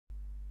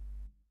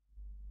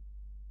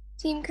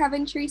Team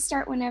Coventry,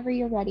 start whenever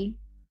you're ready.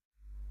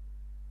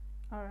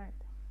 All right.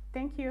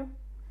 Thank you.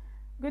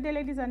 Good day,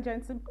 ladies and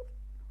gentlemen.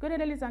 Good day,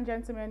 ladies and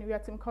gentlemen. We are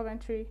Team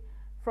Coventry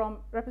from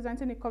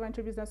representing the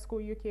Coventry Business School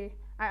UK.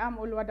 I am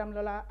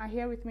Oluwadamlola, and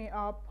here with me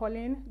are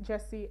Pauline,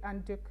 Jesse,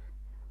 and Duke.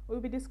 We'll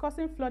be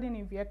discussing flooding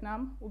in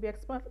Vietnam. We'll be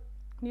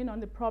expanding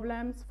on the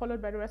problems,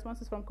 followed by the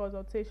responses from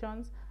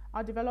consultations,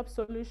 our developed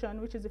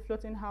solution, which is the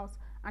floating house,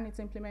 and its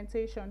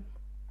implementation.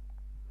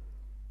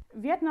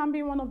 Vietnam,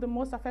 being one of the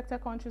most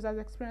affected countries, has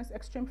experienced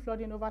extreme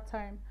flooding over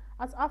time,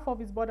 as half of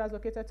its borders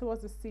located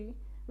towards the sea,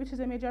 which is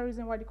a major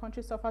reason why the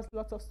country suffers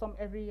lots of storm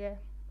every year.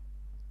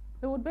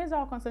 We would base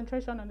our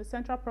concentration on the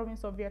central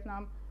province of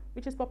Vietnam,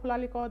 which is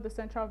popularly called the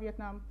Central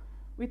Vietnam,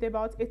 with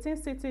about 18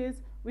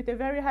 cities with a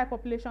very high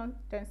population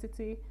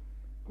density,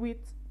 with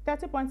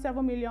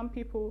 30.7 million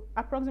people,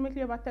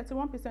 approximately over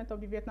 31%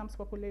 of the Vietnam's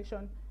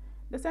population.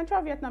 The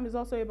Central Vietnam is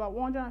also about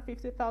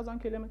 150,000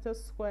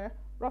 kilometers square,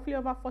 roughly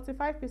over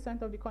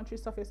 45% of the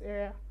country's surface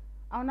area.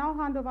 I'll now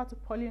hand over to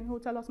Pauline, who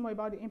will tell us more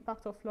about the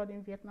impact of flood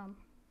in Vietnam.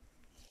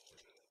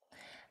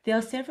 There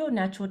are several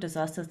natural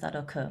disasters that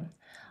occur.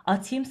 Our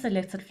team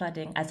selected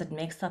flooding as it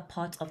makes up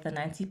part of the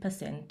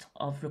 90%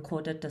 of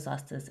recorded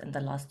disasters in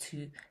the last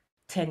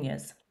 10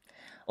 years.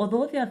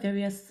 Although there are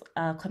various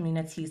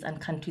communities and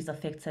countries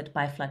affected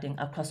by flooding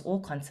across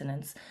all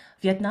continents,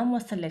 Vietnam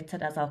was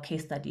selected as our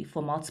case study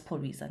for multiple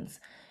reasons,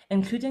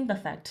 including the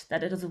fact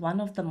that it is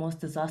one of the most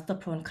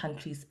disaster-prone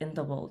countries in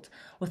the world,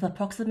 with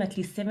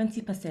approximately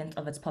 70%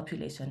 of its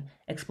population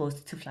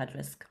exposed to flood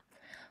risk.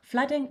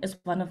 Flooding is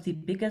one of the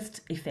biggest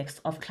effects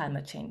of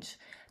climate change.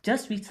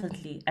 Just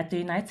recently, at the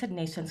United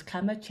Nations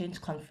Climate Change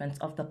Conference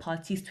of the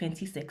Parties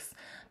 26,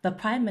 the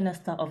Prime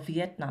Minister of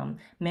Vietnam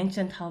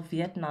mentioned how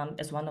Vietnam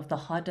is one of the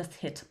hardest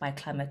hit by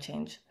climate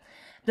change.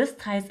 This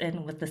ties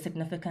in with the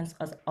significance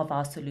of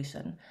our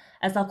solution,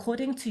 as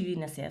according to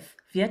UNICEF,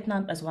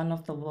 Vietnam is one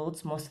of the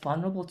world's most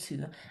vulnerable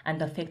to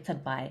and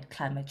affected by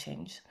climate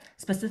change,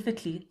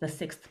 specifically the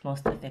sixth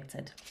most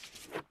affected.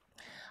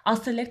 Our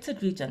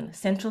selected region,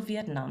 Central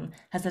Vietnam,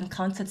 has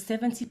encountered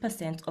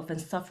 70% of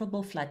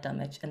insufferable flood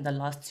damage in the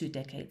last 2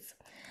 decades.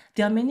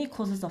 There are many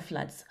causes of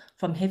floods,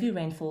 from heavy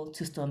rainfall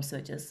to storm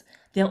surges.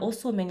 There are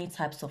also many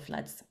types of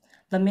floods.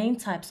 The main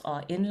types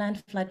are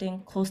inland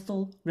flooding,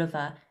 coastal,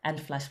 river, and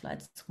flash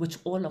floods, which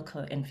all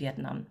occur in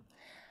Vietnam.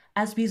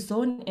 As we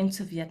zone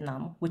into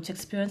Vietnam, which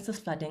experiences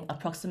flooding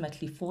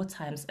approximately 4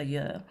 times a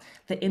year,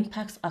 the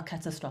impacts are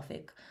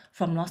catastrophic,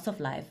 from loss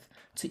of life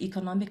to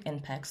economic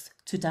impacts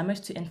to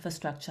damage to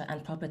infrastructure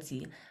and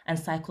property and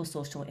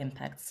psychosocial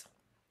impacts.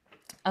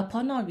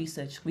 Upon our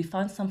research, we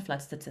found some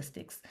flood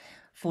statistics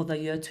for the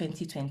year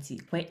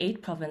 2020, where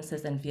 8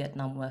 provinces in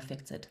Vietnam were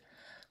affected.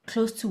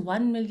 Close to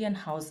 1 million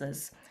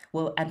houses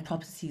and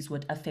properties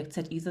were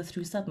affected either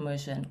through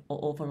submersion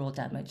or overall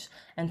damage,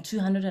 and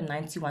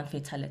 291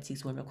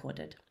 fatalities were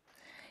recorded.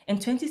 In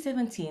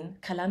 2017,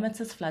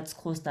 calamitous floods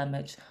caused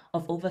damage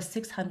of over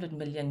 $600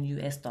 million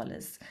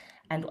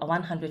and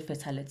 100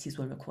 fatalities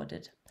were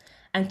recorded.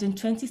 And in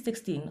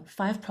 2016,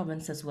 5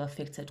 provinces were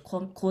affected,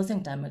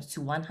 causing damage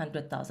to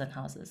 100,000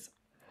 houses.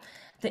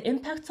 The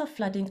impact of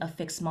flooding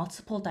affects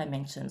multiple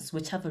dimensions,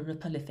 which have a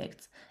ripple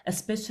effect,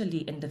 especially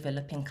in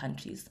developing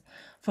countries,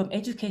 from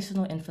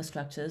educational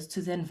infrastructures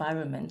to the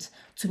environment,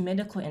 to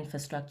medical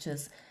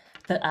infrastructures,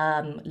 the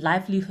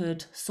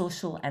livelihood,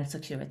 social, and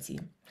security.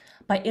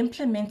 By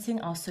implementing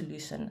our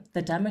solution,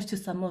 the damage to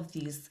some of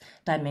these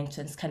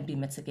dimensions can be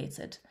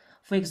mitigated.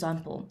 For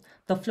example,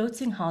 the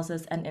floating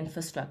houses and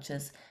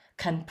infrastructures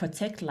can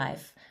protect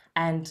life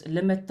and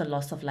limit the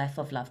loss of life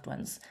of loved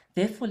ones,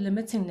 therefore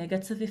limiting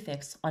negative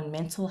effects on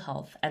mental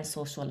health and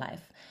social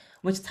life,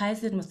 which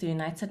ties in with the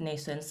United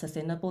Nations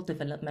Sustainable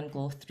Development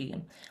Goal 3,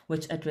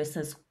 which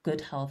addresses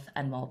good health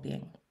and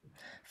well-being.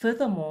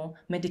 Furthermore,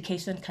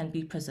 medication can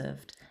be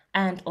preserved,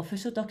 and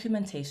official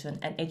documentation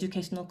and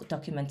educational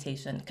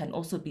documentation can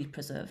also be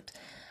preserved,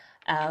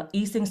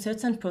 easing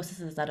certain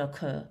processes that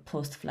occur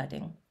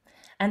post-flooding.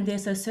 And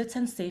there's a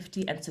certain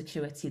safety and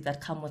security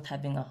that come with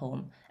having a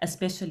home,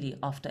 especially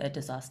after a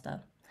disaster.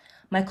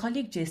 My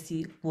colleague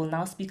Jesse will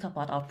now speak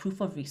about our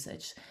proof of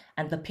research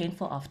and the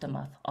painful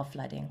aftermath of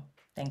flooding.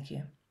 Thank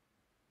you.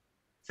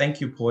 Thank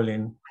you,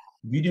 Pauline.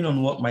 Building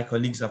on what my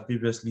colleagues have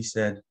previously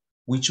said,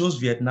 we chose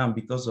Vietnam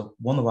because of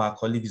one of our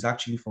colleagues is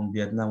actually from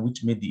Vietnam,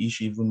 which made the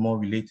issue even more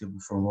relatable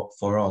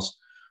for us.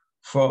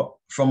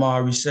 From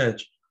our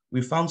research,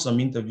 we found some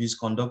interviews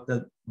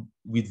conducted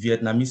with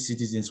Vietnamese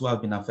citizens who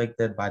have been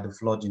affected by the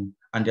flooding,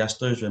 and their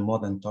stories were more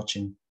than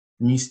touching.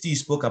 Ms. T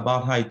spoke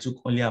about how it took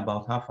only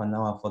about half an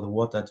hour for the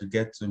water to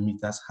get to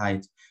meters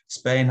height,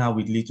 sparing her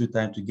with little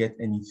time to get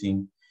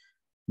anything.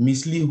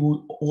 Ms. Lee,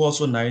 who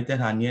also narrated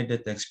her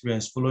near-death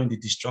experience following the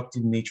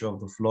destructive nature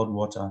of the flood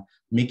water,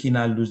 making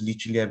her lose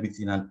literally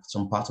everything and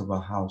some part of her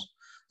house.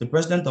 The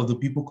president of the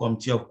People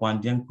Committee of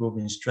Quang Dien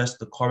Province stressed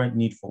the current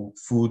need for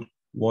food,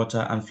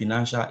 water, and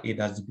financial aid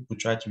as the people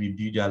try to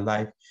rebuild their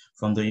life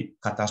from the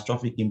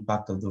catastrophic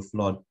impact of the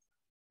flood.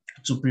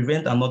 To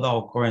prevent another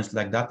occurrence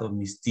like that of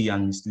Ms. T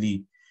and Ms.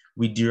 Lee,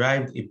 we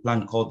derived a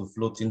plan called the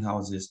floating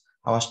houses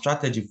Our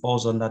strategy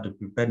falls under the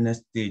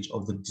preparedness stage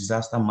of the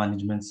disaster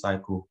management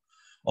cycle.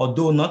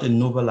 Although not a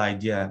novel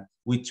idea,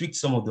 we tweaked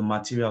some of the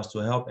materials to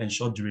help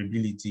ensure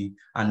durability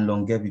and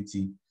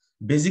longevity.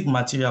 Basic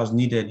materials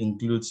needed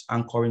includes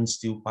anchoring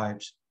steel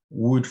pipes,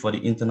 wood for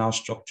the internal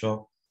structure,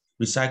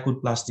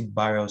 recycled plastic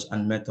barrels,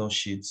 and metal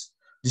sheets.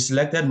 The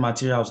selected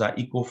materials are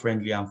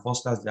eco-friendly and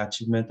fosters the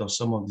achievement of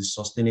some of the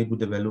Sustainable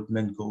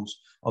Development Goals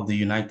of the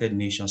United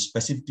Nations,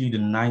 specifically the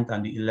 9th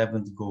and the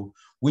 11th goal,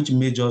 which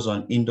majors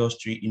on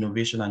industry,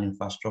 innovation, and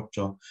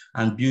infrastructure,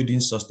 and building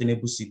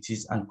sustainable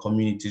cities and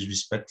communities,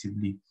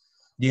 respectively.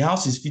 The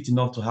house is fit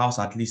enough to house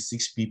at least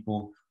 6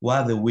 people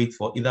while they wait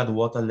for either the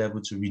water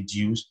level to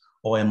reduce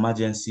or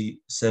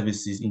emergency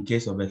services in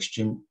case of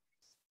extreme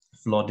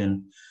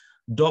flooding.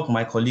 Doc,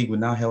 my colleague, will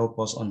now help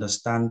us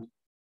understand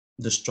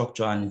the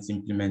structure and its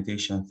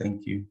implementation.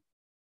 Thank you.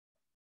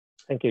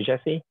 Thank you,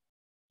 Jesse.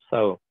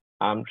 So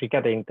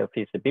regarding the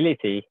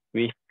feasibility,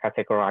 we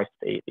categorized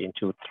it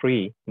into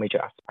 3 major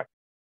aspects.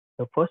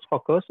 The first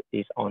focus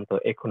is on the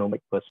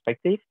economic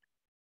perspective.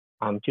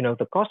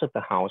 The cost of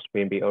the house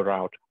will be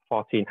around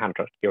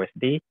 1,400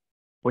 USD,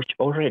 which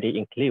already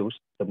includes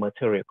the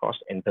material cost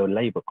and the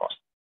labor cost.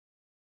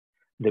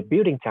 The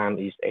building time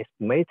is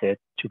estimated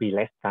to be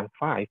less than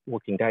 5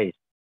 working days,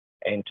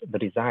 and the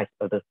design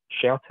of the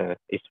shelter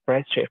is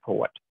very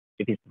straightforward.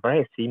 It is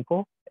very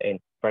simple and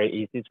very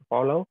easy to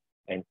follow,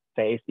 and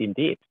there is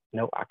indeed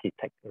no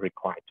architect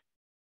required.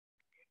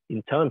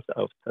 In terms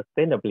of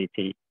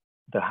sustainability,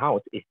 the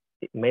house is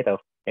made of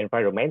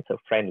environmental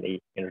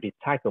friendly and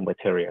recycled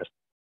materials.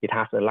 It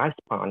has a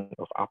lifespan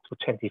of up to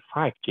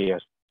 25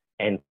 years,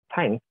 and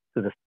thanks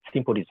to the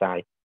simple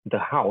design, the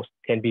house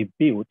can be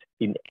built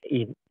in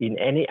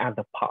any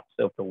other parts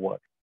of the world,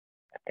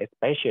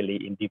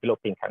 especially in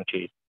developing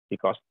countries,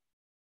 because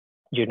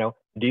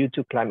due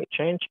to climate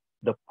change,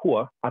 the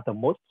poor are the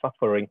most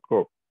suffering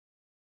group.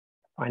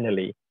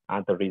 Finally,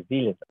 the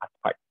resilience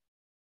aspect.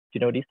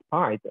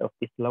 Despite of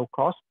its low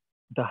cost,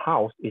 the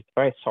house is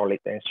very solid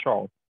and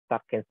strong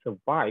that can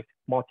survive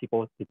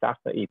multiple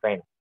disaster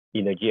events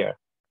in a year.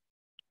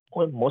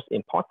 Most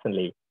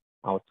importantly,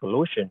 our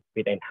solution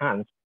will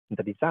enhance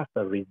the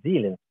disaster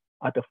resilience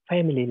at the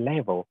family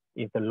level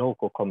in the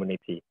local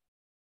community.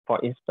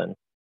 For instance,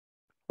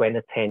 when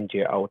a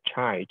 10-year-old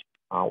child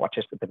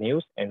watches the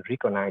news and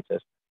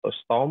recognizes a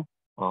storm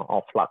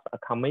or floods are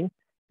coming,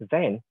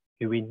 then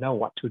he will know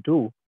what to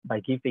do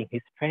by giving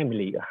his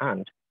family a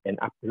hand and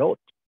upload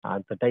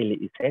the daily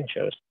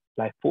essentials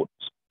like food,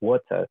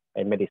 water,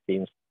 and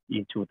medicines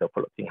into the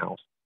floating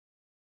house.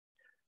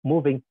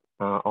 Moving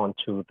on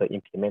to the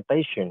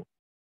implementation.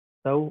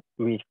 So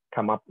we've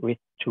come up with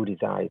 2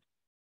 designs.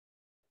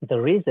 The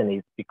reason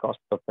is because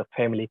of the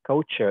family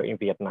culture in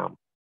Vietnam.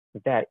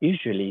 There are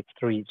usually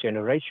 3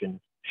 generations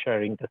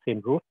sharing the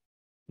same roof.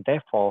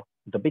 Therefore,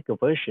 the bigger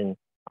version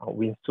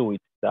will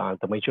suit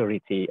the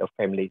majority of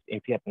families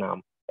in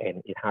Vietnam,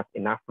 and it has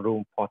enough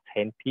room for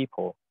 10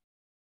 people.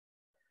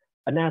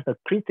 Another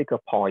critical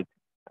point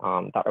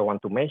that I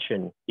want to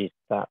mention is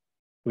that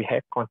we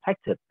have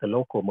contacted the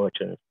local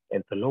merchants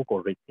and the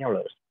local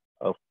retailers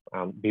of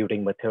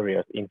building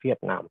materials in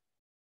Vietnam.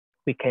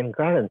 We can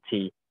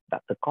guarantee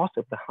that the cost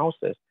of the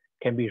houses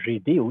can be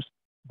reduced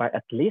by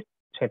at least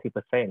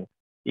 20%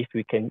 if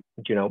we can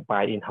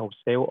buy in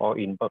wholesale or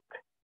in bulk.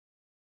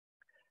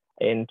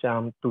 And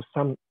to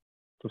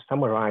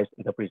summarize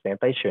the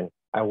presentation,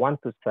 I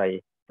want to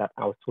say that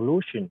our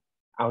solution,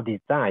 our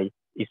design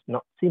is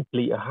not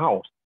simply a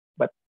house,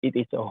 but it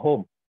is a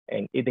home,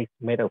 and it is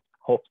made of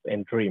hopes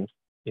and dreams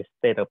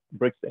instead of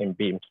bricks and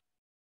beams.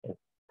 And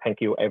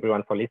thank you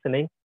everyone for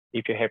listening.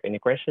 If you have any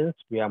questions,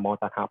 we are more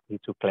than happy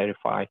to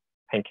clarify.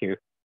 Thank you.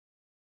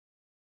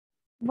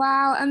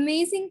 Wow,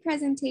 amazing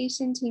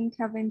presentation, Team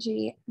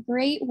Coventry.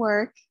 Great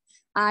work.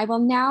 I will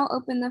now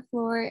open the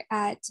floor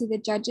to the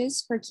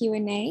judges for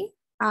Q&A.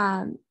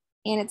 And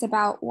it's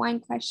about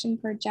 1 question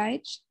per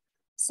judge.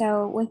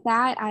 So with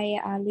that,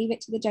 I leave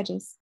it to the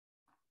judges.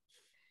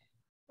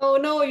 Oh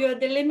no, you're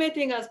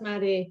delimiting us,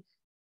 Maddie.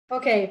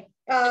 Okay,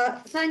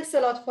 thanks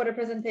a lot for the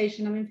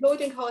presentation. I mean,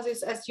 floating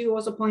houses, as you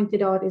also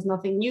pointed out, is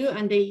nothing new,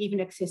 and they even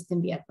exist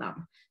in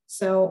Vietnam.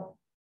 So,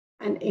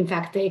 and in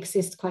fact, they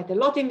exist quite a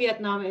lot in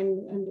Vietnam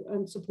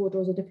and support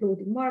also the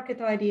floating market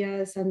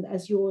ideas. And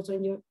as you also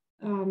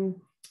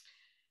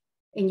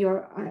in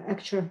your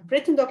actual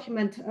written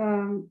document,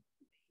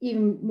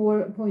 even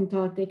more point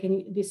out, they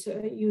can be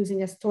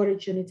using as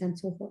storage units and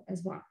so forth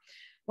as well.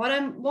 What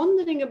I'm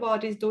wondering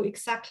about is do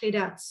exactly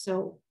that.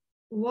 So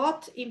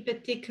what in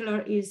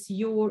particular is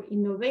your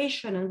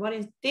innovation and what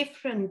is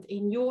different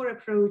in your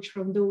approach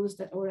from those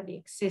that already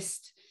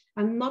exist?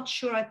 I'm not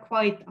sure I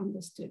quite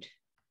understood.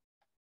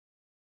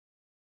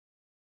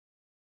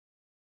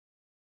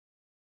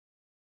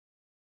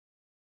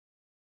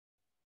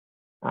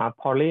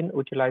 Pauline,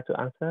 would you like to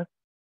answer?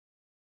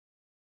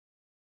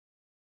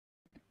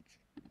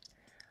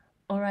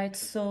 All right,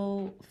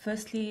 so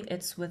firstly,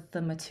 it's with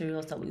the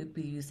materials that we'll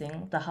be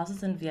using. The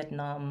houses in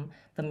Vietnam,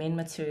 the main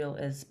material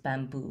is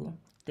bamboo.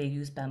 They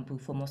use bamboo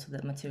for most of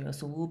the material.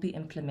 So we'll be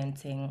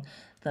implementing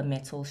the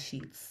metal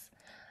sheets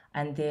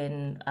And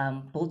then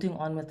building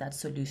on with that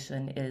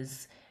solution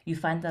is you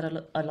find that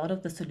a lot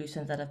of the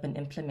solutions that have been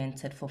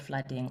implemented for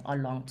flooding are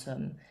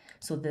long-term.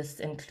 So this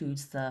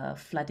includes the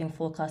flooding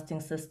forecasting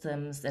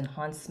systems,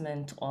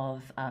 enhancement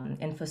of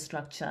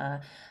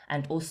infrastructure,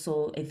 and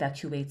also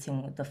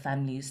evacuating the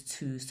families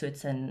to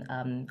certain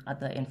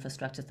other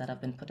infrastructures that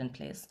have been put in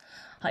place.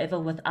 However,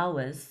 with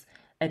ours,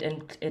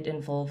 it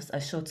involves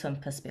a short-term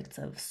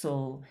perspective.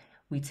 So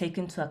we take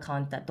into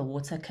account that the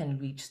water can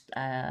reach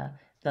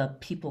the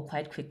people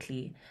quite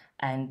quickly,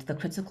 and the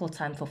critical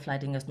time for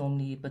flooding is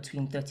normally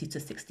between 30 to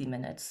 60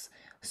 minutes.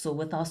 So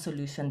with our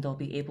solution, they'll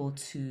be able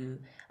to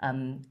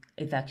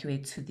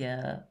evacuate to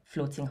their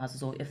floating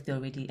houses, or if they're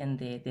already in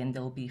there, then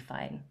they'll be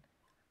fine.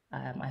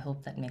 I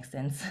hope that makes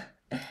sense.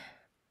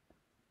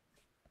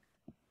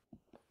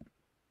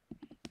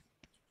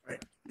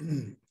 Right.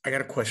 I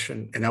got a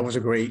question, and that was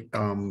a great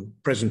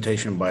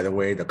presentation, by the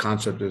way. The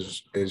concept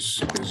is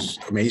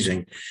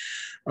amazing.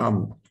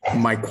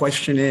 My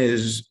question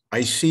is,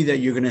 I see that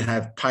you're going to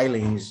have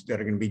pilings that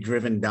are going to be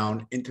driven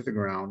down into the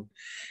ground,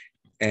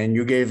 and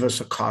you gave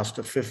us a cost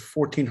of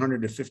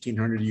 $1,400 to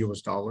 $1,500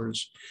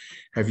 US.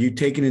 Have you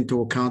taken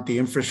into account the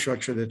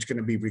infrastructure that's going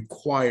to be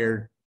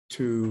required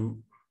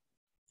to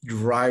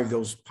drive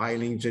those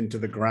pilings into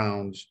the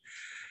grounds?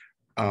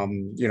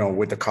 You know,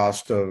 with the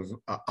cost of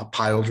a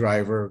pile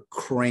driver,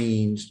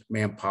 cranes,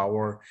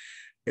 manpower,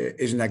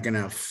 isn't that going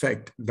to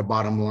affect the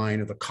bottom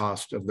line of the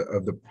cost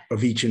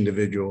of each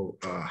individual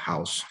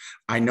house?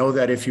 I know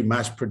that if you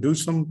mass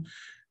produce them,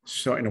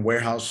 so in a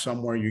warehouse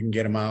somewhere you can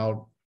get them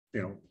out,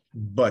 you know,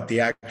 but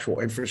the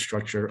actual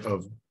infrastructure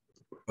of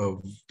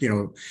you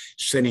know,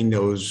 sending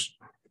those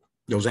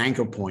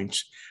anchor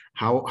points,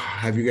 how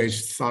have you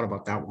guys thought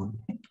about that one?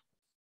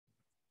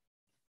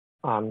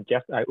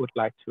 Yes, I would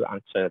like to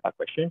answer that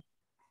question.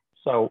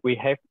 So we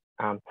have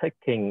been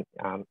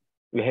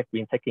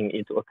taking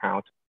into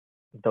account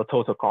the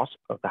total cost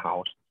of the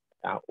house,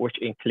 which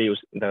includes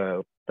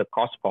the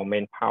cost for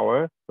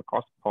manpower, the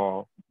cost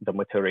for the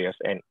materials,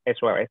 and as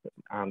well as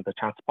the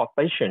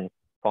transportation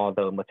for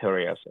the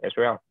materials as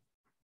well.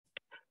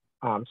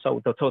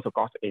 So the total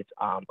cost is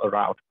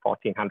around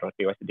 1,400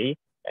 USD,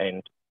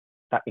 and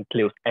that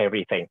includes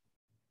everything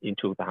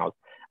into the house.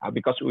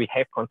 Because we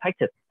have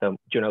contacted the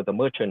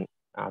merchant,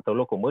 the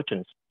local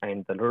merchants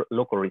and the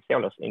local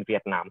resellers in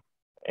Vietnam,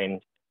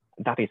 and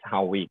that is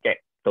how we get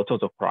the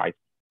total price.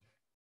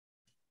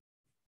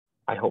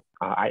 I hope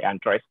I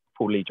addressed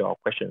fully your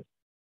question.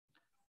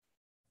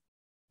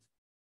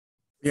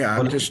 Yeah,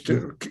 I'm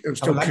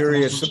still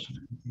curious.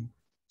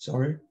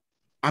 Sorry?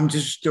 I'm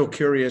just still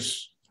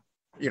curious,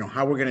 you know,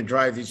 how we're going to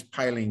drive these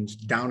pilings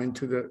down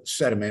into the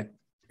sediment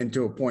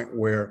into a point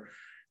where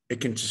it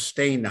can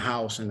sustain the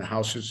house, and the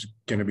house is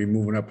going to be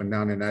moving up and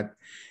down. And that,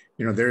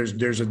 you know,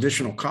 there's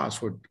additional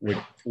costs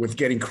with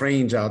getting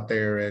cranes out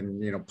there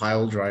and, you know,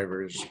 pile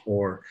drivers,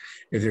 or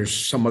if there's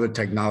some other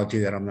technology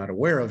that I'm not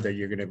aware of that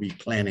you're going to be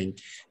planning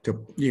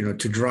to, you know,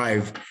 to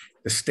drive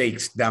the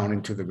stakes down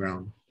into the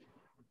ground.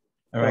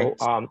 All right.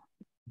 So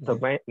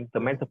the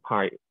metal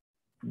pipe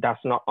does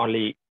not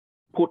only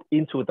put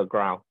into the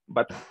ground,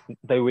 but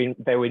they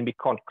will be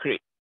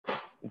concrete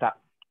that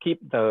keep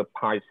the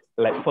pipes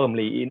like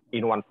firmly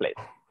in one place.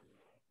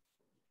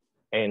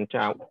 And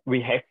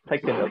we have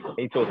taken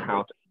into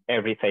account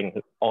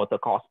everything, all the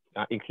costs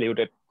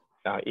included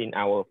in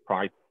our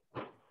price.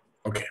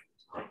 Okay.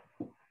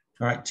 All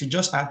right. To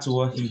just add to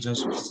what he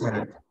just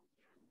said,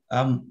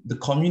 the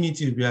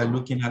communities we are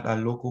looking at are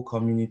local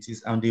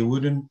communities, and they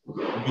wouldn't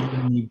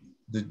really need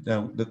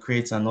the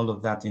crates and all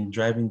of that in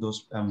driving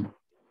those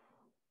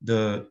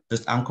the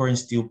anchoring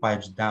steel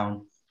pipes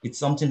down. It's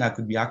something that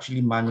could be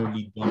actually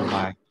manually done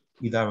by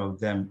either of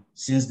them,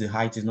 since the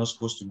height is not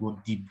supposed to go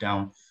deep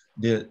down.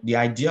 The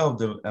idea of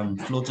the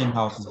floating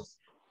house is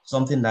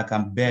something that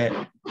can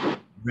bear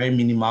very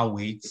minimal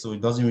weight, so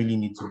it doesn't really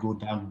need to go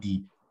down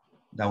deep.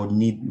 That would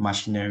need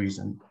machineries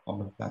and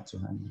all of that to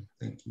handle.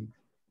 Thank you.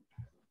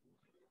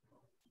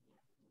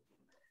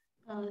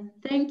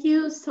 Thank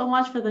you so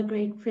much for the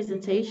great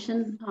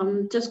presentation.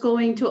 I'm just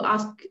going to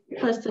ask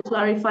first a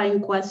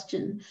clarifying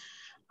question.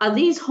 Are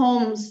these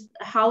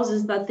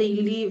houses that they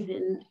live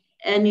in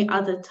any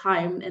other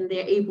time and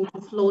they're able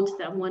to float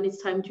them when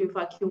it's time to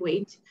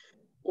evacuate?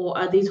 Or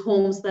are these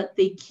homes that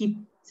they keep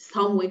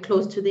somewhere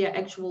close to their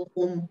actual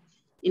home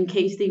in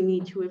case they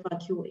need to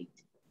evacuate?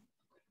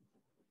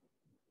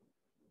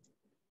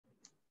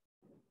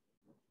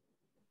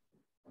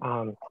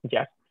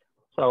 Yes.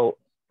 So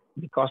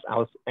because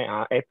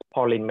as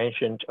Pauline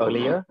mentioned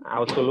earlier,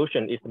 our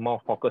solution is more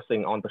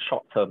focusing on the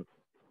short term.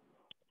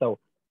 So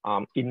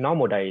in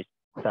normal days,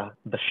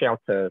 the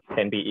shelter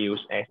can be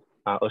used as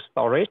a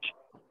storage.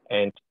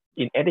 And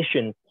in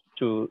addition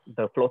to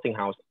the floating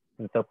house,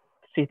 the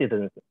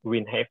citizens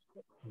will have,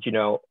 you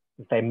know,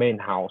 their main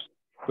house,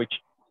 which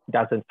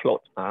doesn't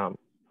float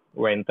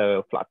when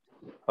the flood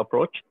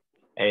approach.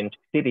 And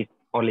it is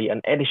only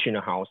an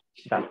additional house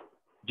that,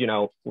 you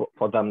know,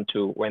 for them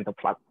to, when the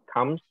flood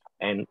comes,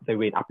 and they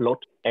will upload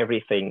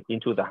everything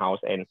into the house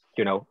and,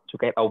 you know, to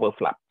get over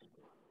flood.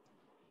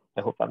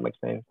 I hope that makes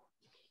sense.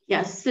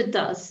 Yes, it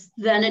does.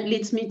 Then it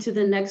leads me to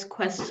the next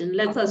question.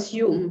 Let's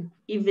assume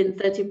even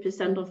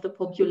 30% of the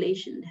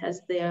population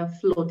has their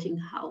floating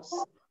house.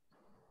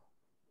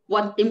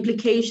 What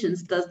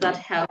implications does that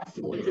have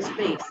for the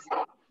space?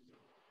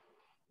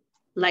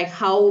 Like,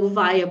 how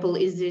viable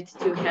is it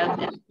to have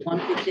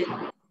everyone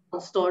within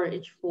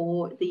storage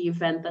for the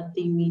event that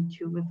they need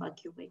to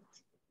evacuate?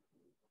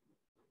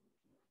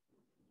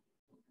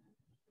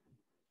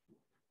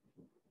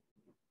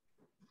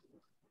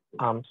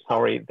 I'm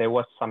sorry, there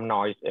was some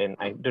noise and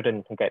I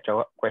didn't get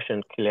your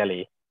question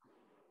clearly.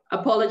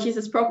 Apologies,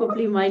 it's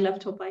probably my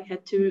laptop. I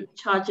had to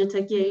charge it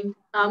again.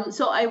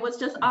 So I was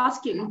just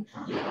asking,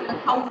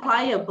 how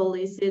viable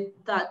is it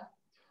that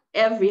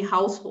every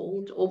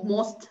household or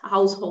most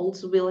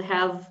households will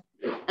have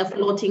a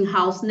floating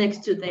house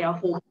next to their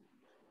home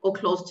or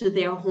close to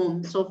their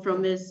home? So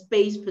from a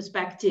space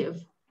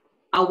perspective,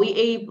 are we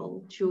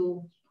able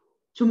to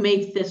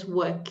make this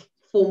work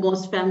for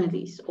most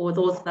families or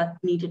those that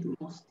need it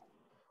most?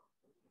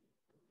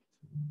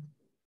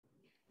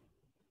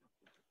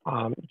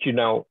 You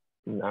know,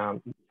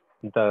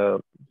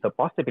 the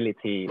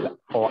possibility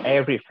for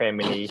every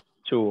family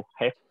to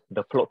have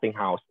the floating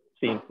house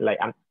seems like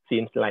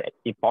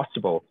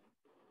impossible.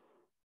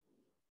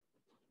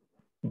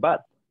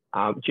 But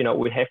you know,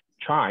 we have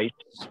tried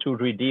to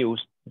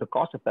reduce the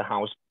cost of the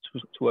house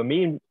to a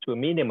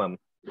minimum,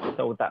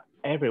 so that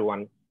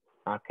everyone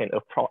can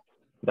afford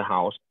the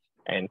house.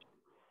 And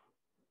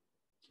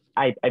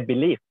I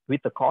believe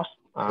with the cost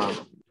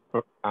of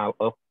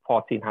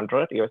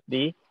 1,400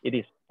 USD, it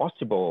is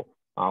possible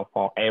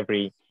for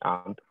every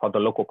for the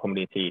local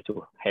community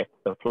to have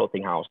the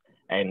floating house,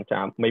 and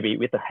maybe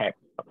with the help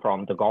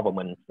from the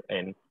government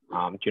and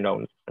you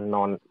know,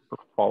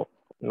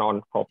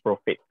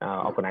 non-for-profit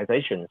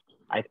organizations,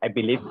 I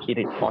believe it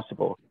is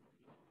possible.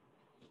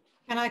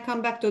 Can I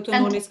come back to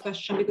Noni's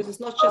question, because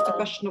it's not just a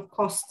question of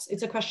costs,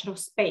 it's a question of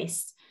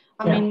space.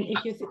 I mean,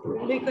 if you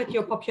look at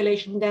your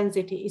population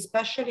density,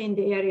 especially in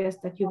the areas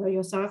that you were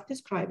yourself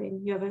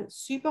describing, you have a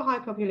super high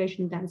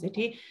population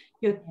density.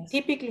 You're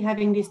typically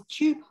having these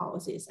tube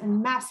houses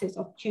and masses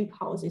of tube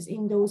houses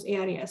in those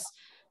areas.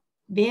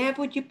 Where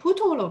would you put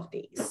all of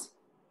these?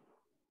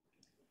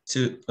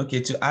 To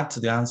add to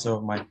the answer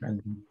of my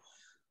friend,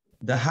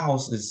 the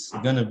house is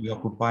going to be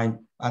occupying,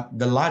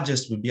 the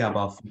largest would be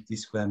about 50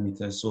 square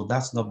meters. So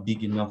that's not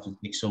big enough to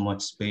take so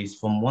much space.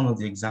 From one of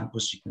the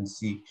examples you can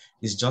see,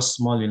 it's just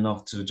small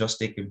enough to just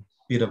take a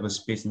bit of a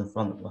space in the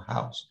front of the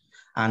house.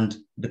 And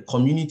the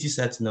community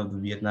setting of the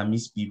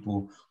Vietnamese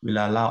people will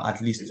allow at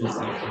least 2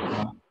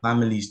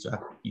 families to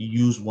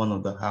use one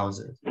of the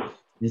houses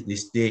if they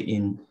stay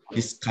in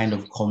this kind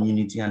of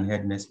community and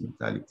headness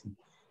mentality.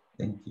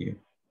 Thank you.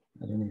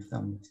 I don't know if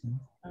that makes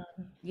sense.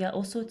 Yeah,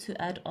 also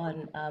to add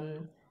on,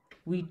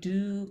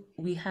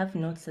 we have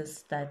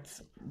noticed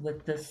that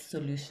with this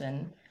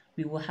solution,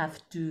 we will have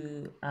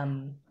to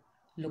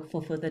look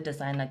for further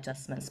design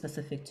adjustments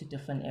specific to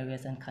different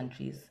areas and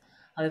countries.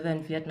 However,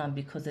 in Vietnam,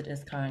 because it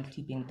is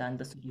currently being done,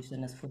 the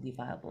solution is fully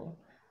viable.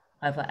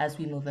 However, as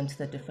we move into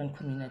the different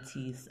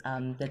communities,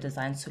 the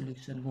design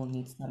solution will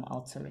need some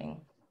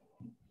altering.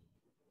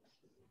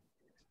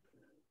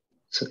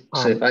 So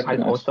if I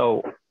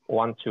also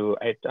want to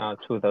add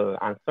to the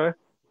answer.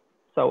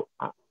 So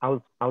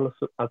our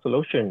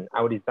solution,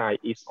 our design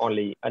is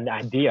only an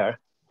idea.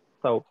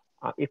 So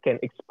it can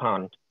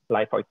expand.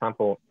 Like, for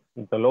example,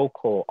 the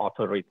local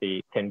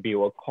authority can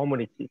build a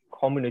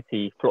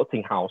community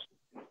floating house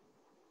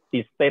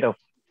instead of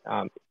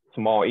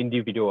small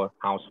individual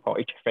house for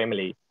each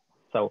family.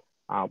 So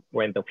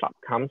when the flood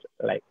comes,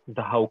 like,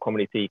 the whole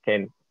community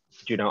can,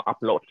 you know,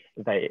 upload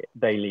their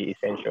daily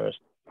essentials,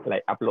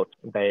 like upload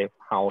their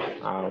house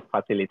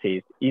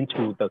facilities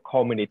into the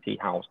community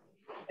house,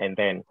 and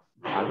then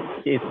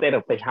instead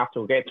of they have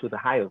to get to the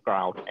higher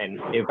ground and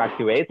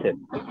evacuate it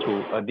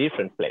to a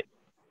different place.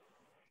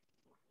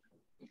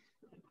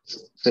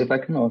 So if I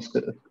can ask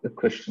a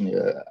question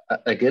here,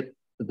 I get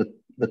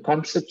the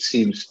concept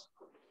seems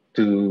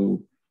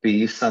to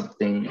be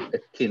something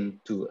akin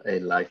to a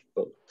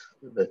lifeboat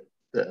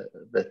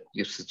that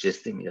you're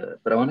suggesting here.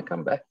 But I want to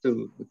come back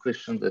to the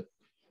question that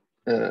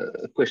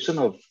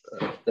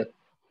that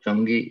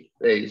Jongi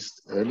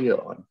raised earlier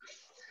on.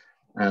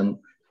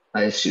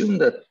 I assume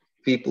that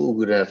people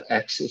would have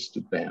access to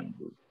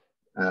bamboo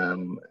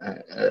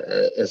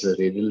as a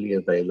readily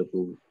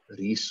available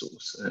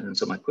resource. And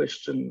so my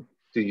question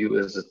to you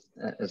as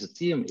a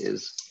team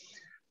is,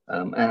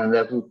 and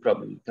that will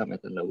probably come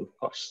at a lower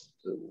cost.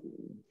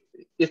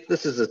 If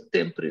this is a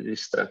temporary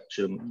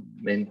structure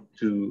meant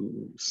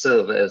to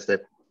serve as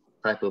that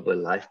type of a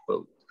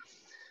lifeboat,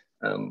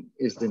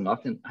 is there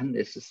not an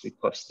unnecessary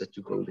cost that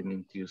you're building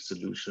into your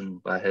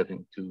solution by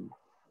having to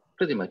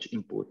pretty much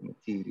import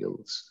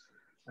materials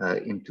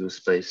into a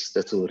space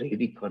that's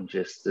already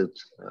congested?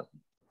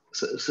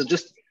 So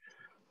just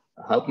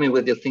help me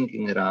with your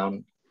thinking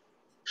around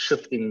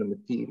shifting the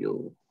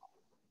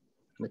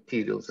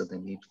materials that they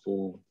need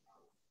for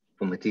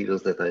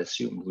materials that I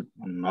assume would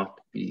not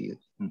be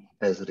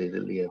as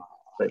readily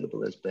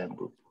available as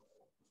bamboo.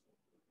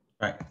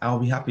 Right, I'll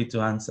be happy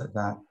to answer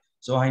that.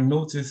 So I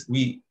noticed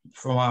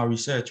from our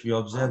research, we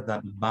observed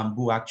that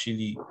bamboo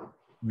actually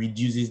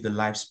reduces the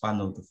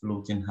lifespan of the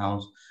floating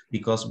house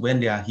because when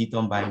they are hit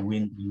on by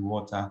wind and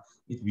water,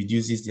 it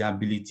reduces the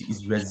ability,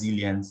 its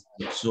resilience.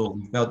 So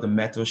we felt the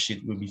metal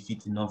sheet will be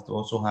fit enough to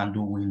also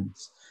handle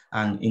winds.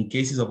 And in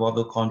cases of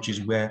other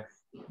countries where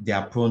they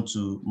are prone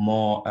to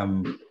more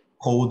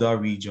colder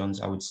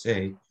regions, I would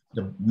say,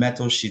 the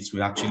metal sheets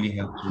will actually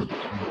help to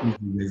increase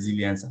the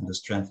resilience and the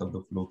strength of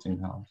the floating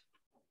house.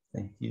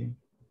 Thank you.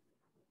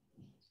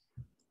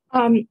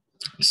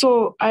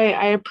 So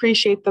I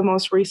appreciate the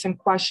most recent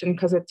question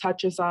because it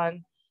touches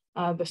on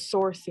the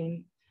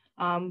sourcing.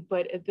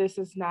 But if this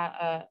is not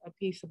a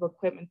piece of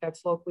equipment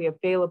that's locally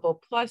available,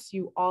 plus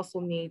you also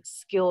need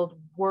skilled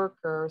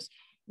workers,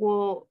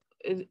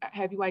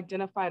 have you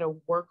identified a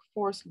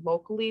workforce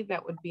locally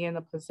that would be in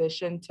a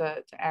position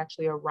to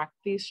actually erect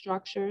these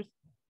structures?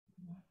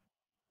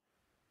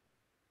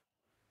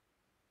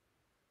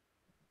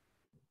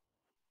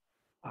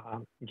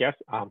 Yes,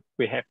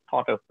 we have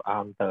thought of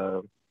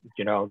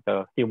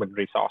the human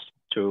resource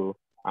to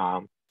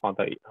on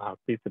the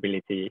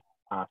feasibility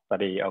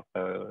study of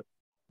the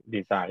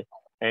design,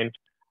 and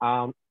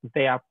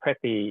they are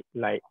pretty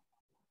like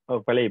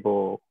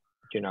available,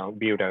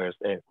 builders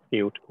and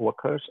skilled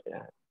workers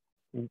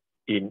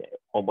in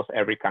almost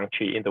every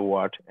country in the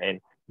world,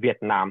 and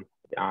Vietnam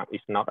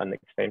is not an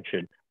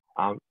exception.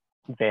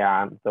 They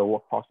are the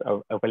workforce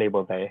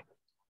available there.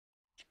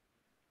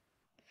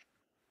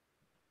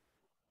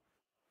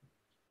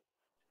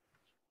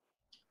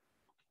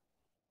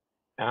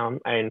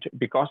 And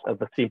because of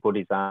the simple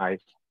design,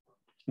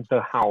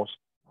 the house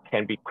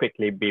can be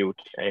quickly built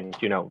and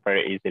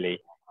very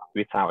easily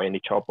without any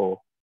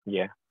trouble.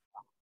 Yeah.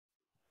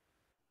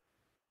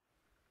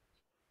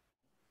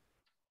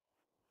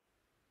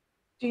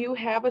 Do you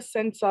have a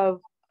sense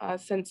of,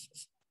 since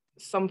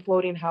some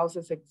floating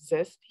houses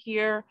exist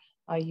here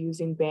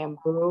using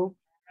bamboo,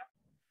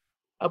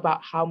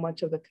 about how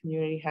much of the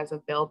community has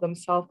availed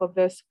themselves of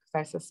this?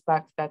 Because I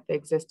suspect that the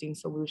existing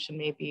solution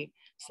may be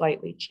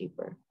slightly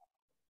cheaper.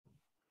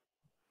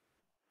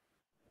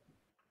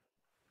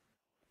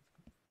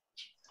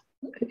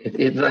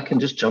 If I can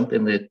just jump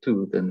in there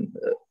too, then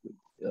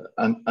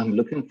I'm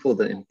looking for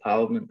the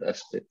empowerment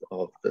aspect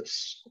of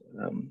this.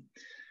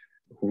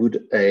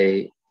 Would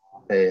a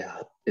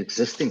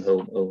existing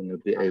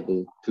homeowner be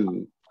able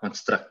to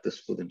construct this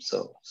for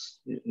themselves?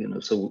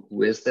 So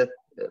where's that?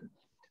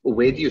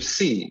 Where do you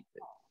see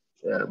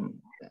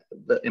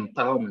the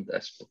empowerment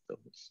aspect of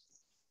this?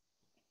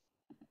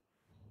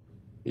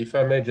 If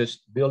I may,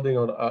 just building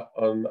on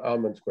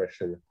Armand's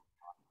question,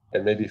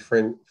 and maybe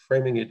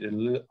framing it a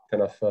little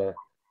kind of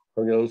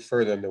going a little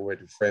further in the way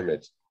to frame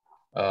it.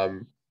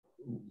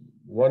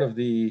 One of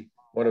the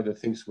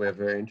things we're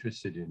very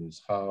interested in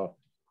is how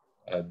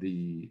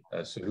the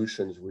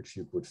solutions which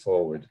you put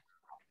forward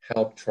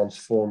help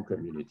transform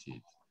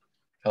communities,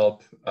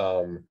 help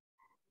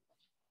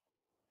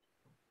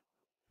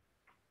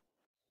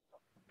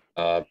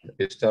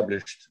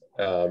establish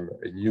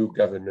new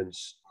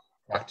governance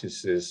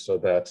practices so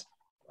that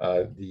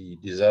the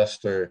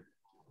disaster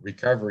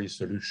recovery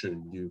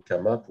solution you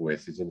come up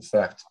with is in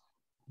fact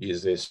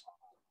this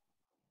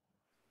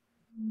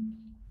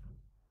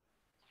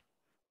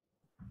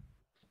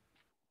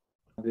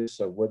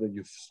whether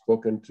you've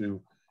spoken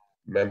to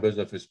members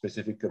of a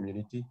specific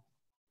community.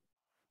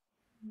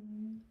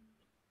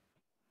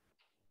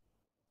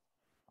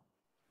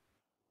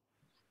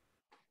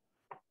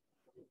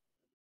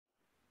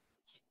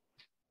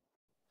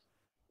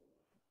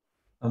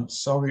 I'm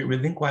sorry, we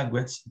didn't quite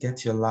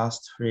get your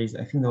last phrase.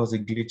 I think there was a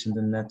glitch in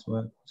the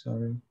network.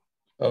 Sorry.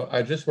 Oh,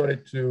 I just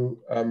wanted to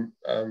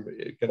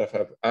kind of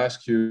have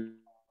asked you.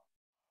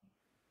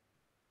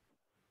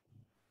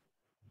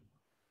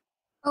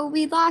 Oh,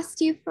 we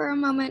lost you for a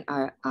moment,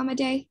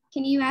 Amade.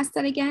 Can you ask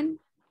that again?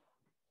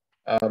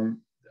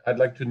 I'd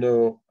like to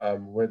know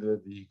whether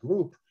the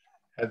group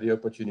had the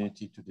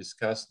opportunity to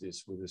discuss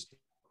this with us.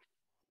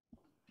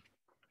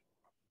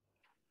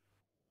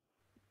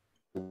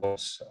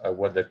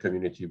 What the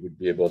community would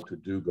be able to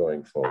do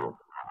going forward.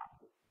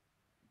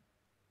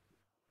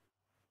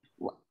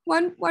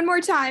 One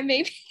more time,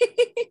 maybe.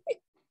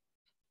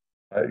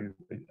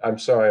 I'm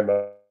sorry.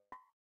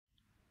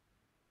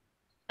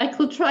 I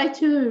could try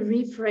to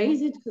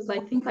rephrase it because I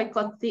think I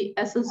got the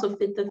essence of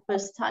it the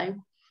first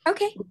time.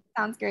 Okay,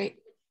 sounds great.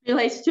 It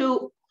relates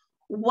to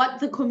what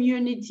the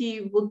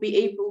community would be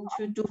able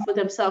to do for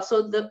themselves.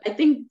 So I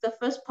think the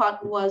first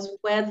part was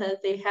whether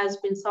there has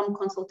been some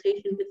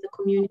consultation with the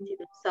community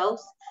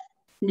themselves.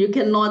 You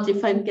can nod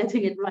if I'm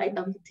getting it right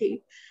on the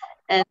tape.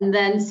 And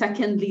then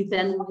secondly,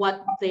 then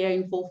what their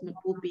involvement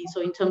will be.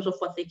 So in terms of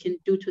what they can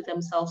do to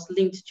themselves,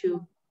 linked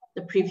to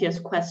the previous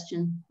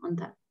question on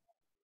that.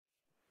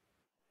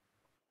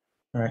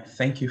 All right,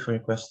 thank you for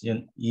your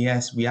question.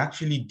 Yes, we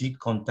actually did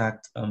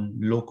contact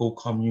local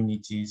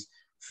communities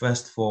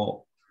first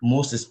for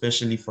most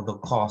especially for the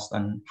cost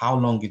and how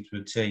long it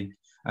will take.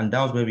 And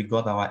that was where we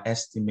got our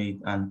estimate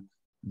and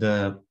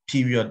the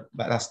period,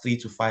 that's 3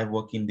 to 5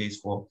 working days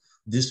for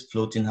this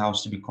floating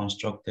house to be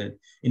constructed.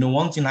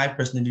 One thing I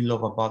personally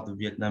love about the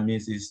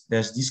Vietnamese is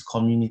there's this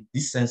community,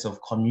 this sense of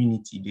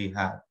community they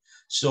have.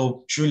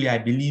 So truly, I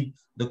believe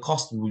the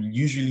cost will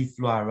usually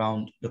flow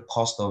around the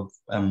cost of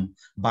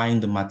buying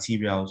the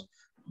materials.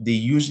 They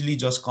usually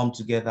just come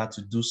together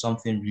to do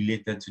something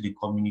related to the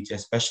community,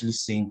 especially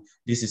seeing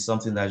this is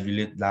something that's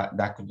related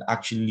that could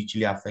actually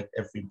literally affect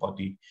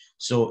everybody.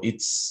 So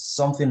it's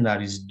something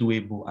that is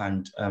doable,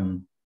 and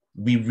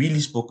we've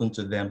really spoken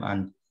to them,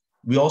 and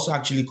we also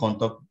actually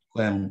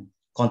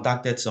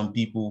contacted some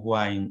people who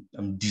are in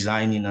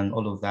designing and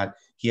all of that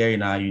here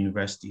in our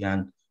university,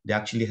 and they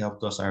actually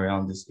helped us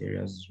around these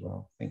areas as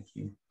well. Thank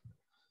you.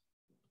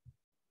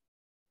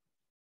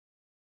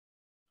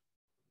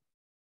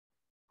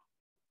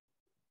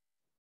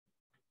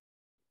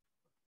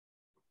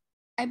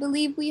 I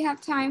believe we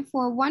have time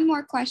for one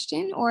more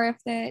question, or if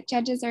the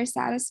judges are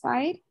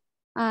satisfied,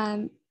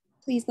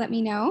 please let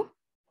me know.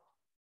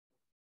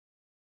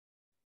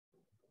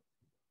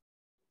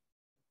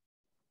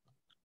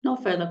 No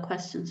further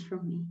questions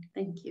from me.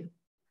 Thank you.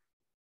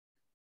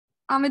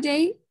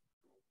 Amadei?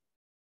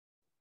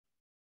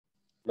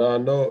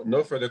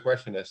 No further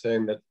question. I'm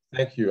saying that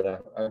thank you.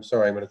 I'm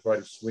sorry, I'm going to try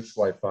to switch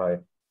Wi-Fi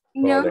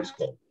for our next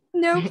call.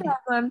 No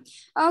problem.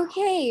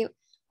 Okay.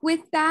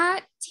 With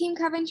that, Team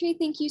Coventry,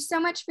 thank you so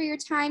much for your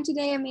time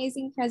today.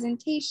 Amazing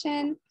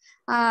presentation.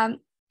 I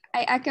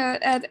echo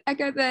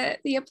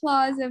the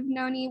applause of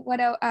Noni. What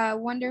a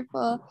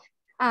wonderful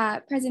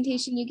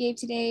presentation you gave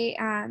today,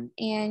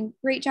 and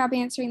great job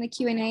answering the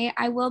Q&A.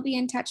 I will be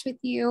in touch with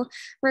you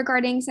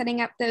regarding setting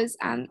up those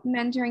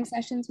mentoring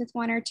sessions with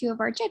one or two of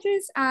our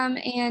judges,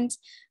 and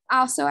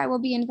also I will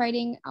be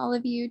inviting all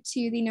of you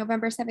to the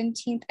November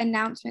 17th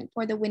announcement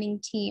for the winning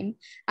team.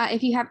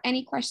 If you have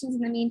any questions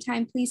in the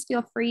meantime, please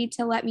feel free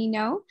to let me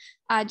know.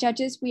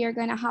 Judges, we are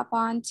going to hop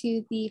on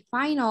to the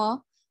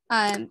final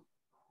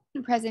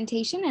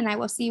presentation, and I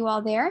will see you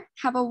all there.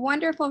 Have a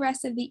wonderful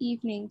rest of the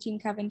evening, Team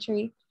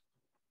Coventry.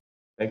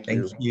 Thank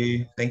you. Thank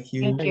you. Thank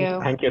you. Thank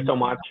you. Thank you so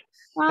much.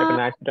 Bye. Have a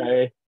nice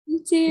day.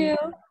 You too.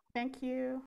 Thank you.